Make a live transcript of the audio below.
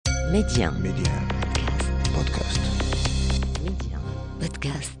Média. Podcast. Média.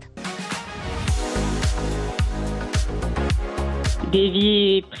 Podcast. Des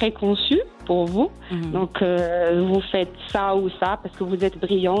vies préconçues pour vous. Donc, vous faites ça ou ça parce que vous êtes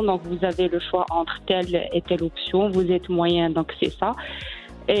brillant. Donc, vous avez le choix entre telle et telle option. Vous êtes moyen, donc c'est ça.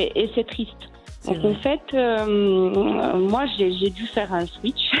 Et c'est triste. Donc, en fait, moi, j'ai dû faire un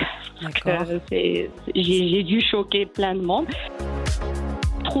switch. J'ai dû choquer plein de monde.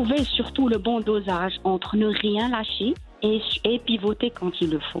 Trouver surtout le bon dosage entre ne rien lâcher et pivoter quand il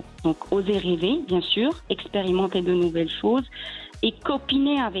le faut. Donc, oser rêver, bien sûr, expérimenter de nouvelles choses et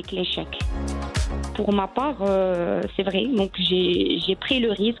copiner avec l'échec. Pour ma part, c'est vrai, donc j'ai pris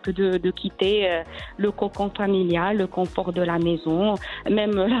le risque de quitter le cocon familial, le confort de la maison,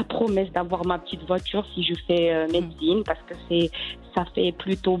 même la promesse d'avoir ma petite voiture si je fais médecine, parce que ça fait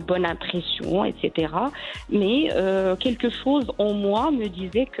plutôt bonne impression, etc. Mais quelque chose en moi me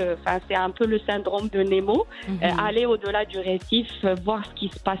disait que c'est un peu le syndrome de Nemo, aller au-delà du récif, voir ce qui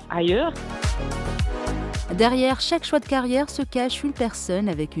se passe ailleurs. Derrière chaque choix de carrière se cache une personne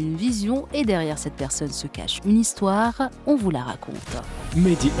avec une vision et derrière cette personne se cache une histoire. On vous la raconte.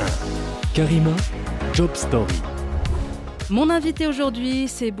 Média 1. Karima, Job Story. Mon invitée aujourd'hui,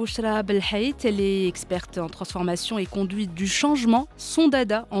 c'est Bouchra Belhait Elle est experte en transformation et conduite du changement. Son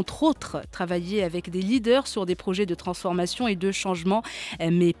dada, entre autres, travailler avec des leaders sur des projets de transformation et de changement.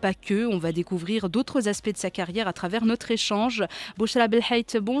 Mais pas que, on va découvrir d'autres aspects de sa carrière à travers notre échange. Bouchra Belhait,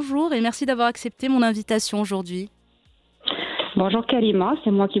 bonjour et merci d'avoir accepté mon invitation aujourd'hui. Bonjour Karima, c'est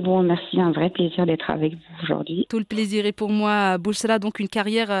moi qui vous remercie. Un vrai plaisir d'être avec vous aujourd'hui. Tout le plaisir est pour moi. Bouchra, donc une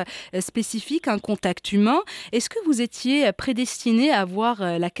carrière spécifique, un contact humain. Est-ce que vous étiez prédestinée à avoir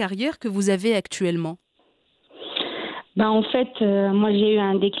la carrière que vous avez actuellement ? En fait, moi j'ai eu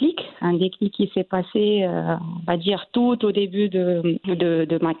un déclic qui s'est passé, on va dire, tout au début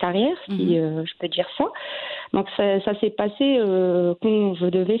de ma carrière, si je peux dire ça. Donc ça s'est passé quand je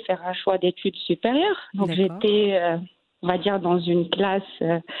devais faire un choix d'études supérieures. Donc j'étais, on va dire, dans une classe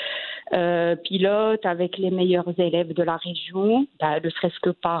pilote avec les meilleurs élèves de la région, ne serait-ce que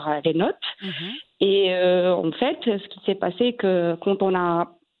par les notes. Et en fait, ce qui s'est c'est que quand on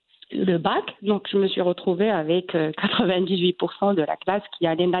a le bac, donc je me suis retrouvée avec 98% de la classe qui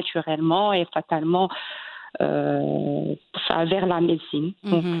allait naturellement et fatalement vers la médecine.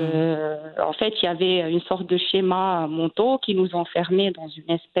 Donc, en fait, il y avait une sorte de schéma mentaux qui nous enfermait dans une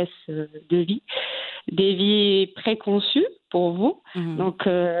espèce de vie, des vies préconçues pour vous. Donc,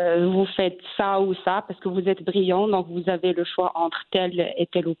 vous faites ça ou ça parce que vous êtes brillant, donc vous avez le choix entre telle et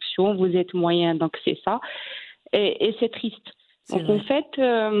telle option. Vous êtes moyen, donc c'est ça. Et c'est triste. Donc, en fait,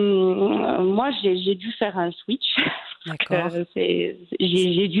 moi, j'ai dû faire un switch.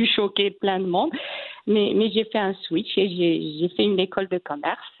 J'ai dû choquer plein de monde. Mais j'ai fait un switch et j'ai fait une école de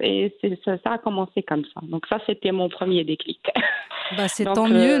commerce. Et ça a commencé comme ça. Donc, ça, c'était mon premier déclic. C'est tant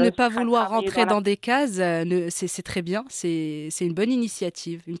mieux. Ne pas vouloir rentrer dans des cases, c'est très bien. C'est une bonne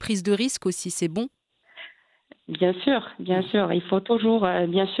initiative. Une prise de risque aussi, c'est bon. Bien sûr. Il faut toujours,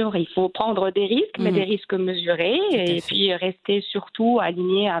 il faut prendre des risques, mais des risques mesurés et puis rester surtout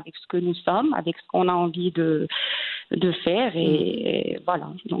aligné avec ce que nous sommes, avec ce qu'on a envie de faire et voilà.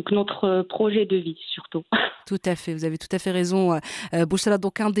 Donc notre projet de vie surtout. Tout à fait, vous avez tout à fait raison. Bouchra,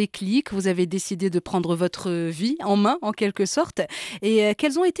 donc un déclic, vous avez décidé de prendre votre vie en main en quelque sorte. Et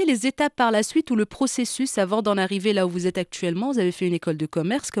quelles ont été les étapes par la suite ou le processus avant d'en arriver là où vous êtes actuellement ? Vous avez fait une école de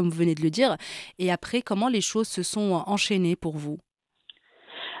commerce, comme vous venez de le dire. Et après, comment les choses se sont enchaînées pour vous ?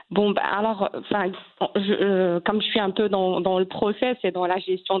 Comme je suis un peu dans le process et dans la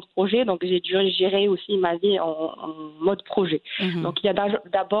gestion de projet, donc j'ai dû gérer aussi ma vie en mode projet. Donc il y a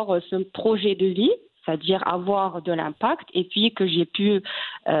d'abord ce projet de vie, c'est-à-dire avoir de l'impact, et puis que j'ai pu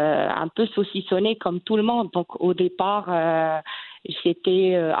un peu saucissonner comme tout le monde. Donc au départ,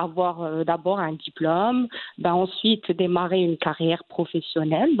 c'était avoir d'abord un diplôme, ensuite démarrer une carrière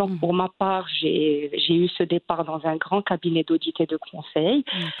professionnelle. Donc pour ma part, j'ai eu ce départ dans un grand cabinet d'audit et de conseil,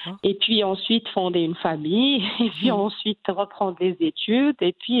 et puis ensuite fonder une famille, et puis ensuite reprendre des études,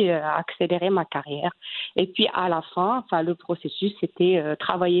 et puis accélérer ma carrière. Et puis à la fin, le processus, c'était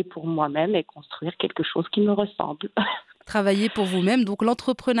travailler pour moi-même et construire quelque chose qui me ressemble. Travailler pour vous-même, donc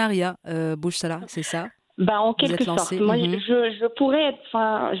l'entrepreneuriat, Bouchra, c'est ça ? En quelque sorte. Moi, je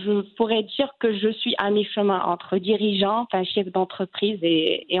pourrais dire que je suis à mi-chemin entre dirigeante, chef d'entreprise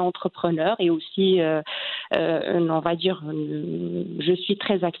et entrepreneur. Et aussi, on va dire, je suis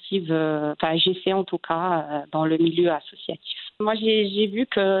très active, j'essaie en tout cas, dans le milieu associatif. Moi, j'ai vu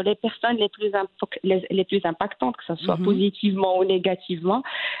que les personnes les plus impactantes, que ce soit positivement ou négativement,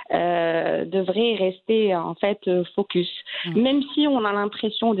 devraient rester en fait focus. Même si on a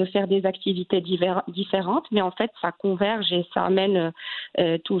l'impression de faire des activités différentes, mais en fait, ça converge et ça amène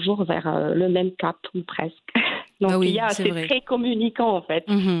toujours vers le même cap ou presque. Donc, c'est très communicant en fait.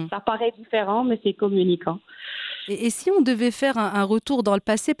 Ça paraît différent, mais c'est communicant. Et si on devait faire un retour dans le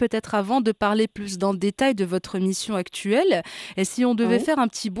passé, peut-être avant de parler plus dans le détail de votre mission actuelle, et si on devait faire un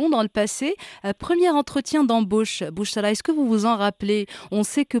petit bond dans le passé, premier entretien d'embauche, Bouchra, est-ce que vous vous en rappelez? On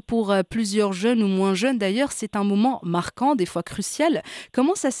sait que pour plusieurs jeunes ou moins jeunes d'ailleurs, c'est un moment marquant, des fois crucial.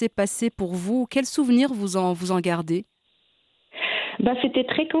 Comment ça s'est passé pour vous? Quels souvenirs vous en gardez? C'était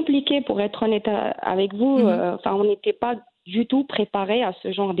très compliqué pour être honnête avec vous. On n'était pas du tout préparé à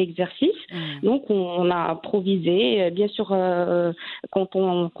ce genre d'exercice. Donc, on a improvisé. Bien sûr, quand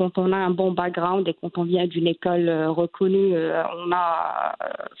on a un bon background et quand on vient d'une école reconnue,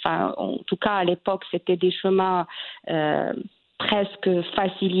 en tout cas à l'époque, c'était des chemins presque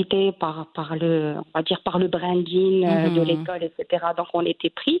facilités par le branding de l'école, etc. Donc, on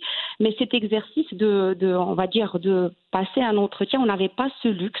était pris. Mais cet exercice de passer un entretien, on n'avait pas ce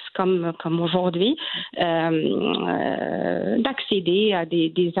luxe comme aujourd'hui d'accéder à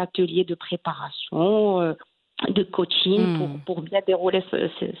des ateliers de préparation, de coaching pour bien dérouler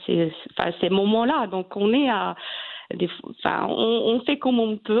ces moments-là. Donc, on est on fait comme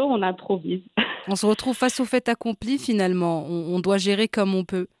on peut, on improvise. On se retrouve face au fait accompli finalement. On doit gérer comme on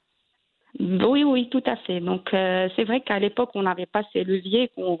peut. Oui, tout à fait. Donc, c'est vrai qu'à l'époque, on n'avait pas ces leviers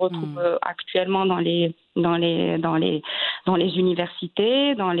qu'on retrouve actuellement dans les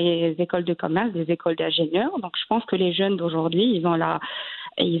universités, dans les écoles de commerce, des écoles d'ingénieurs. Donc, je pense que les jeunes d'aujourd'hui,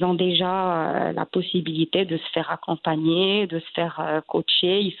 ils ont déjà la possibilité de se faire accompagner, de se faire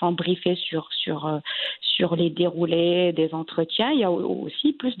coacher. Ils sont briefés sur les déroulés des entretiens. Il y a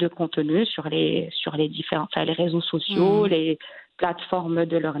aussi plus de contenu sur les différents, les réseaux sociaux, les plateformes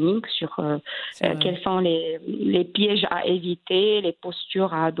de learning sur quels sont les pièges à éviter, les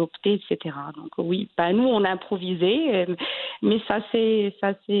postures à adopter, etc. Donc oui, nous on a improvisé, mais ça c'est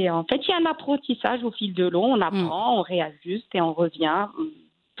en fait il y a un apprentissage au fil de l'eau, on apprend, on réajuste et on revient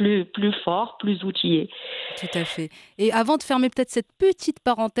plus fort, plus outillé. Tout à fait. Et avant de fermer peut-être cette petite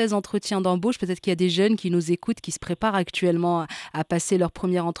parenthèse entretien d'embauche, peut-être qu'il y a des jeunes qui nous écoutent, qui se préparent actuellement à passer leur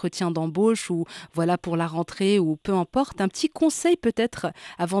premier entretien d'embauche ou voilà pour la rentrée ou peu importe. Un petit conseil peut-être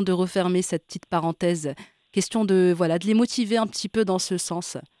avant de refermer cette petite parenthèse. Question de les motiver un petit peu dans ce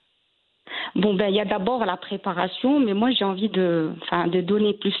sens. Il y a d'abord la préparation, mais moi j'ai envie de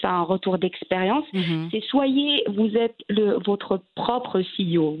donner plus un retour d'expérience. C'est vous êtes votre propre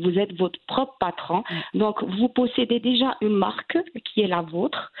CEO, vous êtes votre propre patron, donc vous possédez déjà une marque qui est la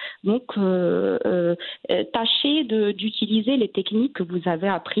vôtre. Donc tâchez d'utiliser les techniques que vous avez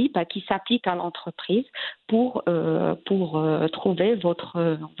apprises, qui s'appliquent à l'entreprise pour trouver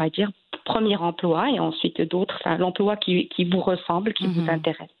votre, premier emploi et ensuite l'emploi qui vous ressemble, qui vous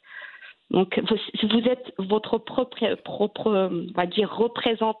intéresse. Donc, vous êtes votre propre,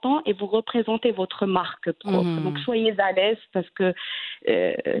 représentant et vous représentez votre marque propre. Donc, soyez à l'aise parce que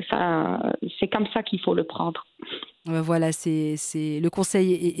c'est comme ça qu'il faut le prendre. Voilà, c'est le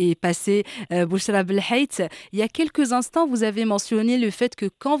conseil est passé. Bouchra Belhait, il y a quelques instants, vous avez mentionné le fait que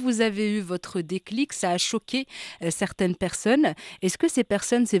quand vous avez eu votre déclic, ça a choqué certaines personnes. Est-ce que ces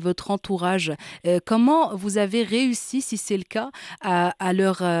personnes, c'est votre entourage? Comment vous avez réussi, si c'est le cas, à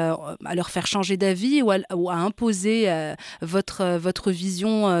leur faire changer d'avis ou à imposer votre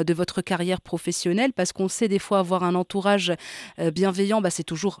vision de votre carrière professionnelle? Parce qu'on sait des fois avoir un entourage bienveillant, c'est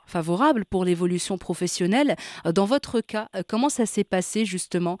toujours favorable pour l'évolution professionnelle. Dans votre cas, comment ça s'est passé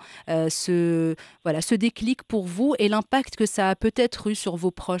justement ce déclic pour vous et l'impact que ça a peut-être eu sur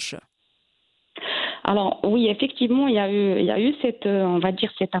vos proches? Alors oui, effectivement, il y a eu cette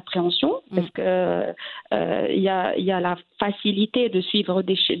appréhension parce que il y a la facilité de suivre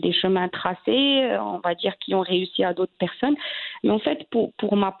des chemins tracés, qui ont réussi à d'autres personnes. Mais en fait,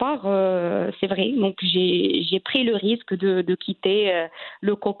 pour ma part, c'est vrai. Donc j'ai pris le risque de quitter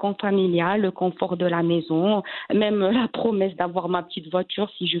le cocon familial, le confort de la maison, même la promesse d'avoir ma petite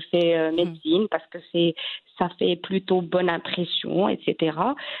voiture si je fais médecine, parce que ça fait plutôt bonne impression, etc.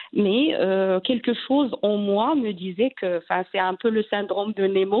 Mais quelque chose chose en moi me disait que c'est un peu le syndrome de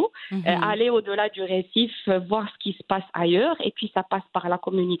Nemo, aller au-delà du récif, voir ce qui se passe ailleurs, et puis ça passe par la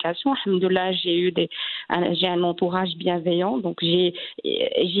communication. Alhamdoulilah, j'ai un entourage bienveillant, donc j'ai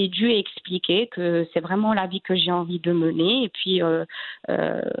dû expliquer que c'est vraiment la vie que j'ai envie de mener, et puis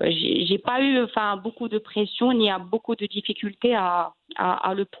j'ai pas eu beaucoup de pression ni beaucoup de difficultés à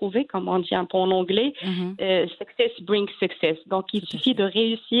le prouver, comme on dit un peu en anglais. Success brings success. Donc il suffit de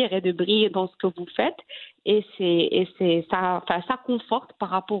réussir et de briller dans ce que vous faites, et ça conforte par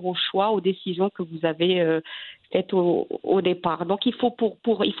rapport aux choix, aux décisions que vous avez faites au départ. Donc il faut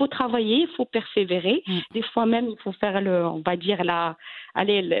il faut travailler, il faut persévérer. Des fois même il faut faire la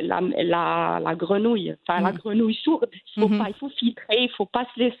grenouille, la grenouille sourde. Il faut filtrer, il faut pas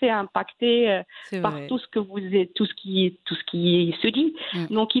se laisser impacter par tout ce qui se dit.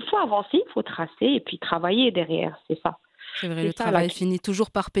 Donc il faut avancer, il faut tracer et puis travailler derrière, c'est ça. C'est vrai, le travail finit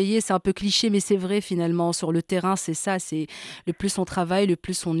toujours par payer. C'est un peu cliché, mais c'est vrai finalement. Sur le terrain, c'est ça. C'est le plus on travaille, le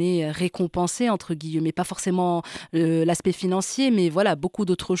plus on est récompensé, entre guillemets. Pas forcément l'aspect financier, mais voilà, beaucoup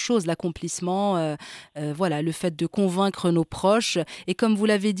d'autres choses. L'accomplissement, voilà, le fait de convaincre nos proches. Et comme vous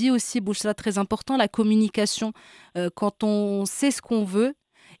l'avez dit aussi, Bouchra, très important, la communication. Quand on sait ce qu'on veut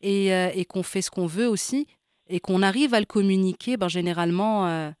et qu'on fait ce qu'on veut aussi, et qu'on arrive à le communiquer, généralement,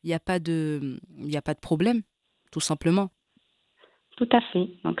 il n'y a pas de problème, tout simplement. Tout à fait,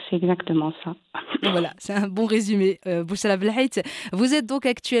 donc c'est exactement ça. Voilà, c'est un bon résumé. Bouchra Belhait, vous êtes donc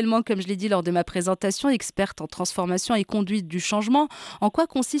actuellement, comme je l'ai dit lors de ma présentation, experte en transformation et conduite du changement. En quoi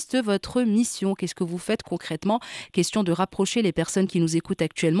consiste votre mission? Qu'est-ce que vous faites concrètement? Question de rapprocher les personnes qui nous écoutent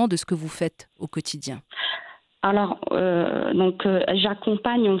actuellement de ce que vous faites au quotidien. Alors,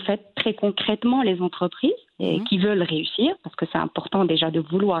 j'accompagne en fait très concrètement les entreprises qui veulent réussir, parce que c'est important déjà de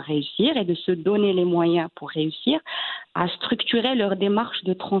vouloir réussir et de se donner les moyens pour réussir, à structurer leur démarche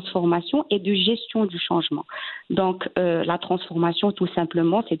de transformation et de gestion du changement. Donc, la transformation, tout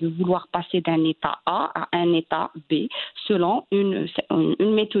simplement, c'est de vouloir passer d'un état A à un état B selon une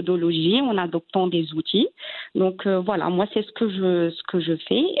méthodologie, en adoptant des outils. Donc, voilà, moi, c'est ce que je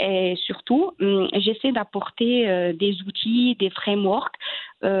fais. Et surtout, j'essaie d'apporter des outils, des frameworks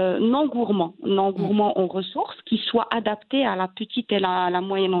non gourmands en ressources, qui soient adaptés à la petite et la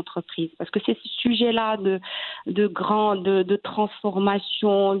moyenne entreprise. Parce que ces sujets-là de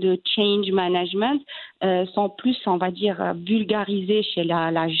transformation, de change management, sont plus, on va dire, vulgarisés chez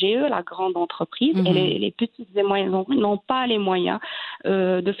la GE, la grande entreprise, et les petites et moyennes entreprises n'ont pas les moyens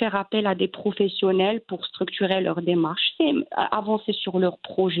de faire appel à des professionnels pour structurer leur démarche. C'est avancer sur leur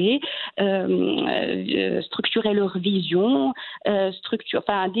projet, structurer leur vision,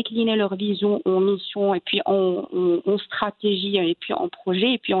 décliner leur vision en mission, et puis en stratégie, et puis en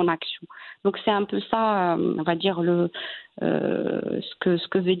projet, et puis en action. Donc c'est un peu ça, on va dire, ce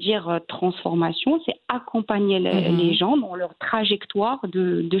que veut dire transformation, c'est accompagner les gens dans leur trajectoire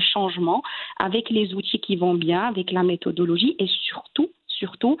de changement, avec les outils qui vont bien, avec la méthodologie, et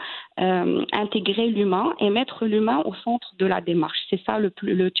surtout intégrer l'humain et mettre l'humain au centre de la démarche. C'est ça le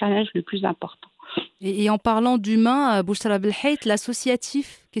challenge le plus important. Et en parlant d'humain, Bouchra Belhait,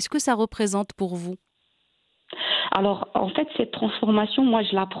 l'associatif, qu'est-ce que ça représente pour vous? Alors, en fait, cette transformation, moi,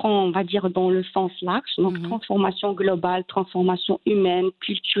 je la prends, on va dire, dans le sens large. Donc, transformation globale, transformation humaine,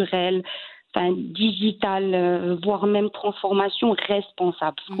 culturelle, digitale, voire même transformation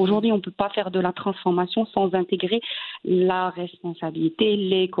responsable. Parce qu'aujourd'hui, on ne peut pas faire de la transformation sans intégrer la responsabilité,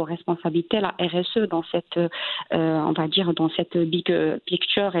 l'éco-responsabilité, la RSE dans cette, on va dire, dans cette big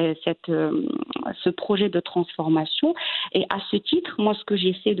picture et ce projet de transformation. Et à ce titre, moi, ce que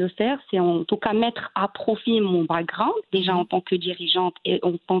j'essaie de faire, c'est en tout cas mettre à profit mon background, déjà en tant que dirigeante et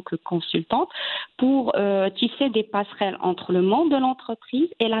en tant que consultante, pour tisser des passerelles entre le monde de l'entreprise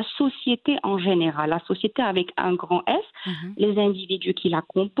et la société en général, la société avec un grand S, les individus qui la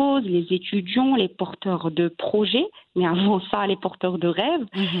composent, les étudiants, les porteurs de projets, mais avant ça, les porteurs de rêves,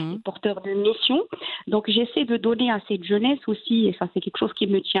 les porteurs de missions. Donc, j'essaie de donner à cette jeunesse aussi, et ça, c'est quelque chose qui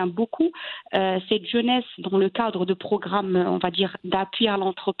me tient beaucoup, cette jeunesse dans le cadre de programmes, on va dire, d'appui à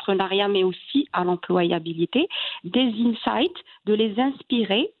l'entrepreneuriat, mais aussi à l'employabilité, des insights, de les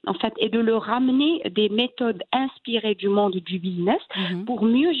inspirer, en fait, et de leur ramener des méthodes inspirées du monde du business pour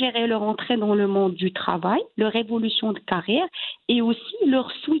mieux gérer leur entrée dans le monde du travail, leur évolution de carrière, et aussi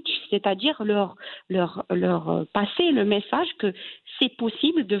leur switch, c'est-à-dire leur passer le message que c'est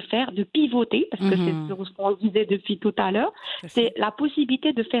possible de faire, de pivoter, parce que c'est ce qu'on disait depuis tout à l'heure, c'est la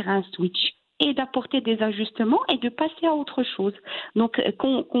possibilité de faire un switch et d'apporter des ajustements et de passer à autre chose. Donc,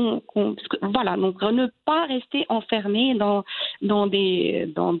 voilà, donc ne pas rester enfermé dans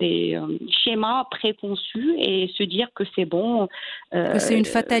des schémas préconçus et se dire que c'est bon. Que c'est une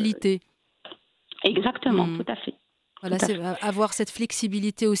fatalité. Exactement, tout à fait. Voilà, avoir cette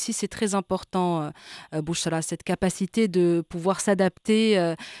flexibilité aussi, c'est très important, Bouchra, cette capacité de pouvoir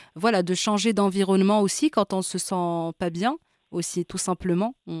s'adapter, voilà, de changer d'environnement aussi quand on ne se sent pas bien, aussi tout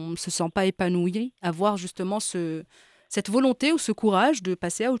simplement, on ne se sent pas épanoui, avoir justement cette volonté ou ce courage de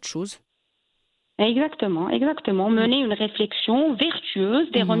passer à autre chose. Exactement. Mener une réflexion vertueuse,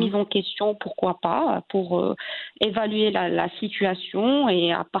 des remises en question, pourquoi pas, pour évaluer la situation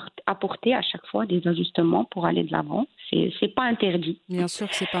et apporter à chaque fois des ajustements pour aller de l'avant. C'est pas interdit. Bien sûr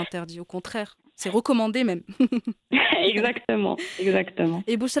que c'est pas interdit, au contraire. C'est recommandé même. Exactement.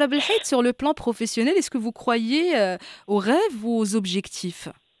 Et Bouchra Belhait, sur le plan professionnel, est-ce que vous croyez aux rêves ou aux objectifs ?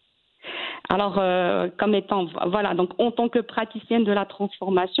 Alors, donc en tant que praticienne de la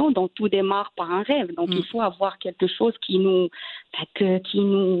transformation, donc tout démarre par un rêve. Donc, il faut avoir quelque chose qui nous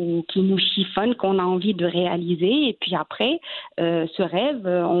chiffonne, qu'on a envie de réaliser. Et puis après, ce rêve,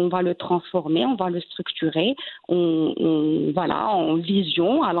 on va le transformer, on va le structurer, en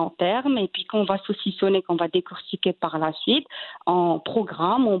vision à long terme. Et puis qu'on va saucissonner, qu'on va décortiquer par la suite en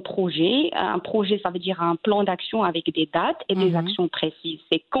programme, en projet. Un projet, ça veut dire un plan d'action avec des dates et des actions précises.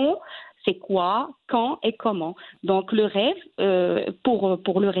 C'est quoi, quand et comment. Donc le rêve,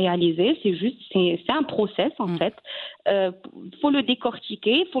 pour le réaliser, c'est un process en fait. Faut le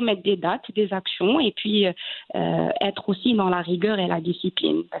décortiquer, faut mettre des dates, des actions et puis être aussi dans la rigueur et la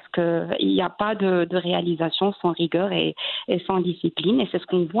discipline parce que il n'y a pas de réalisation sans rigueur et sans discipline et c'est ce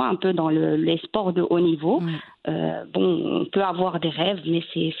qu'on voit un peu dans les sports de haut niveau. On peut avoir des rêves, mais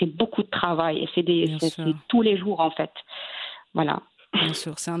c'est beaucoup de travail et c'est tous les jours en fait. Voilà. Bien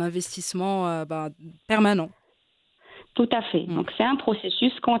sûr, c'est un investissement permanent. Tout à fait. Donc c'est un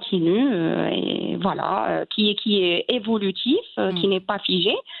processus continu qui est évolutif, qui n'est pas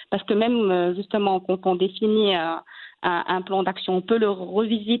figé, parce que même justement quand on définit un plan d'action, on peut le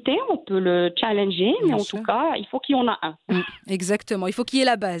revisiter, on peut le challenger, mais en tout cas, il faut qu'il y en a un. Exactement, il faut qu'il y ait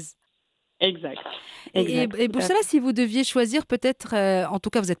la base. Exact. Et pour cela, si vous deviez choisir peut-être, en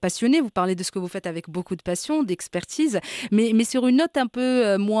tout cas vous êtes passionné, vous parlez de ce que vous faites avec beaucoup de passion, d'expertise, mais sur une note un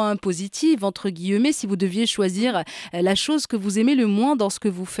peu moins positive, entre guillemets, si vous deviez choisir la chose que vous aimez le moins dans ce que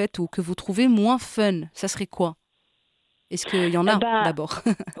vous faites ou que vous trouvez moins fun, ça serait quoi ? Est-ce qu'il y en a d'abord ?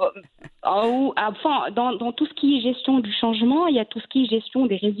 Dans tout ce qui est gestion du changement, il y a tout ce qui est gestion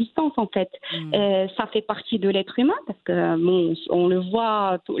des résistances en fait. Ça fait partie de l'être humain parce que on le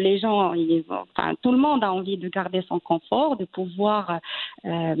voit, les gens, tout le monde a envie de garder son confort, de pouvoir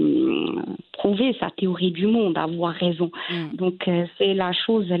prouver sa théorie du monde, avoir raison. Donc c'est la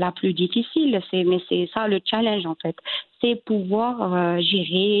chose la plus difficile, mais c'est ça le challenge en fait. C'est pouvoir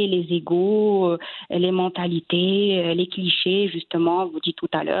gérer les égos, les mentalités, les clichés, justement, vous dites tout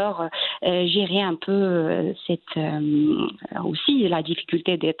à l'heure, gérer un peu aussi la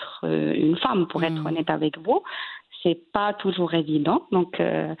difficulté d'être une femme, pour être honnête avec vous. C'est pas toujours évident. Donc,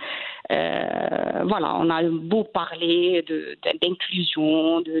 on a beau parler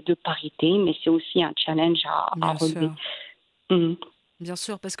d'inclusion, de parité, mais c'est aussi un challenge à relever. Bien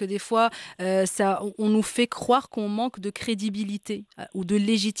sûr, parce que des fois, on nous fait croire qu'on manque de crédibilité ou de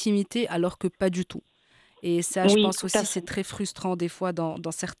légitimité, alors que pas du tout. Et ça, je pense aussi, c'est très frustrant des fois dans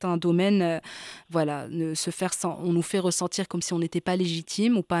certains domaines. On nous fait ressentir comme si on n'était pas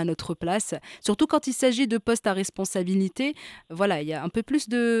légitime ou pas à notre place. Surtout quand il s'agit de postes à responsabilité, il y a un peu plus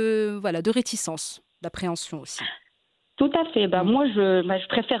de réticence, d'appréhension aussi. Tout à fait. Moi, je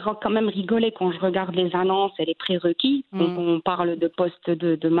préfère quand même rigoler quand je regarde les annonces et les prérequis. Quand on parle de postes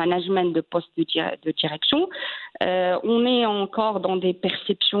de management, de postes de direction. On est encore dans des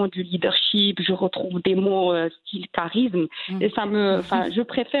perceptions du leadership. Je retrouve des mots style charisme. Et je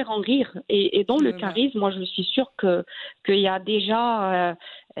préfère en rire. Et dans le charisme, moi, je suis sûre qu'il y a déjà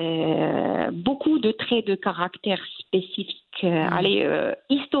beaucoup de traits de caractère spécifiques.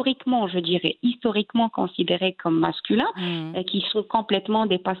 Historiquement considérés comme masculins, qui sont complètement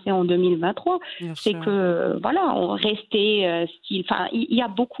dépassés en 2023. C'est que on restait style. Enfin, il y a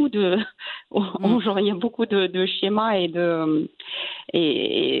beaucoup de schémas et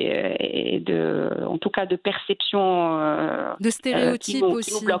en tout cas de perceptions, de stéréotypes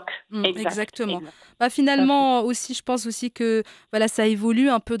qui nous bloquent. Exactement. Finalement aussi, je pense aussi que ça évolue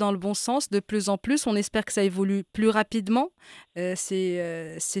un peu dans le bon sens de plus en plus. On espère que ça évolue plus rapidement.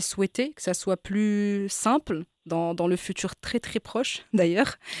 C'est souhaité que ça soit plus simple dans le futur très très proche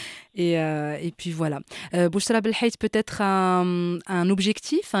d'ailleurs. Et puis voilà. Bouchra Belhait, peut-être un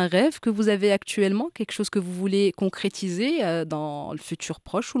objectif, un rêve que vous avez actuellement, quelque chose que vous voulez concrétiser dans le futur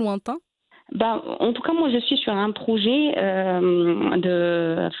proche ou lointain ? En tout cas, moi, je suis sur un projet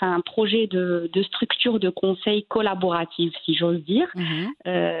de structure de conseil collaborative, si j'ose dire.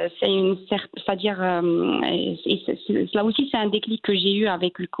 C'est-à-dire, là aussi, c'est un déclic que j'ai eu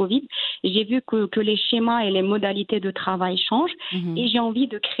avec le Covid. J'ai vu que les schémas et les modalités de travail changent, et j'ai envie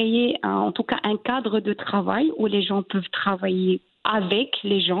de créer, en tout cas, un cadre de travail où les gens peuvent travailler avec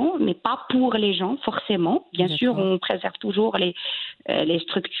les gens, mais pas pour les gens forcément. Bien sûr, on préserve toujours les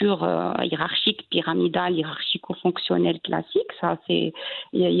structures hiérarchiques, pyramidales, hiérarchico-fonctionnelles classiques. Ça, il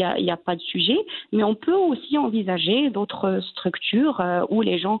y a pas de sujet. Mais on peut aussi envisager d'autres structures où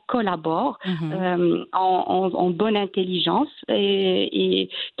les gens collaborent en bonne intelligence et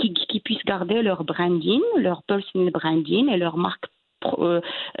qui puissent garder leur branding, leur personal branding et leur marque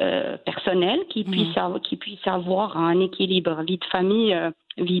personnel, qui puisse avoir un équilibre vie de famille,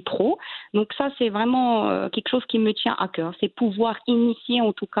 vie pro. Donc ça, c'est vraiment quelque chose qui me tient à cœur. C'est pouvoir initier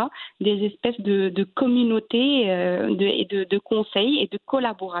en tout cas des espèces de communautés et de conseils et de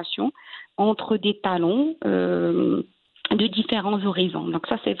collaboration entre des talents de différents horizons. Donc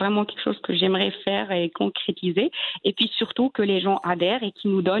ça, c'est vraiment quelque chose que j'aimerais faire et concrétiser. Et puis surtout que les gens adhèrent et qui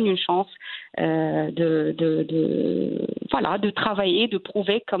nous donnent une chance de travailler, de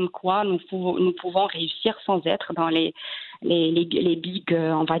prouver comme quoi nous pouvons réussir sans être dans les big,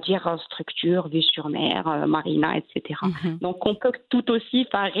 on va dire, structures, vue sur mer, marina, etc. Donc on peut tout aussi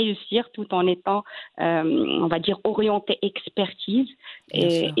faire réussir tout en étant, on va dire, orienté expertise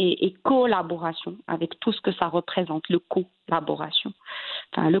et collaboration avec tout ce que ça représente, le collaboration,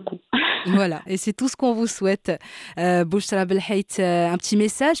 enfin le coup. Voilà, et c'est tout ce qu'on vous souhaite. Bouchra Belhait, un petit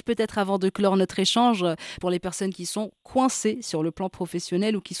message peut-être avant de clore notre échange pour les personnes qui sont coincées sur le plan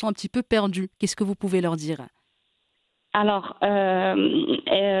professionnel ou qui sont un petit peu perdues. Qu'est-ce que vous pouvez leur dire ? Alors,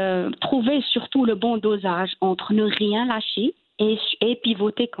 trouver surtout le bon dosage entre ne rien lâcher et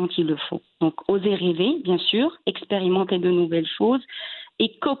pivoter quand il le faut. Donc, oser rêver, bien sûr, expérimenter de nouvelles choses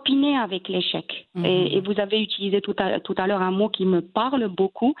et copiner avec l'échec. Et vous avez utilisé tout à l'heure un mot qui me parle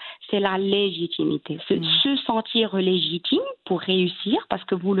beaucoup, c'est la légitimité. Se sentir légitime pour réussir parce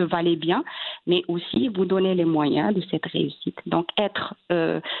que vous le valez bien, mais aussi vous donner les moyens de cette réussite. Donc,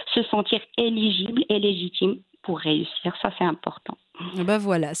 se sentir éligible et légitime pour réussir, ça c'est important.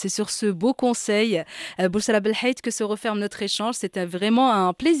 Voilà, c'est sur ce beau conseil, Bouchra Belhait, que se referme notre échange. C'était vraiment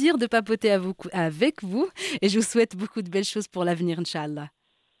un plaisir de papoter avec vous et je vous souhaite beaucoup de belles choses pour l'avenir, Inch'Allah.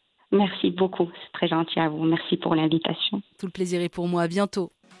 Merci beaucoup, c'est très gentil à vous. Merci pour l'invitation. Tout le plaisir est pour moi. À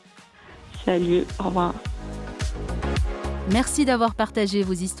bientôt. Salut, au revoir. Merci d'avoir partagé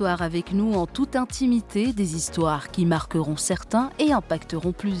vos histoires avec nous en toute intimité, des histoires qui marqueront certains et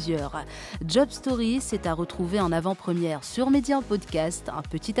impacteront plusieurs. Job Story, c'est à retrouver en avant-première sur Média Podcast, un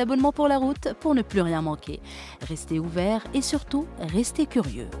petit abonnement pour la route pour ne plus rien manquer. Restez ouverts et surtout, restez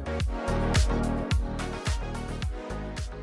curieux.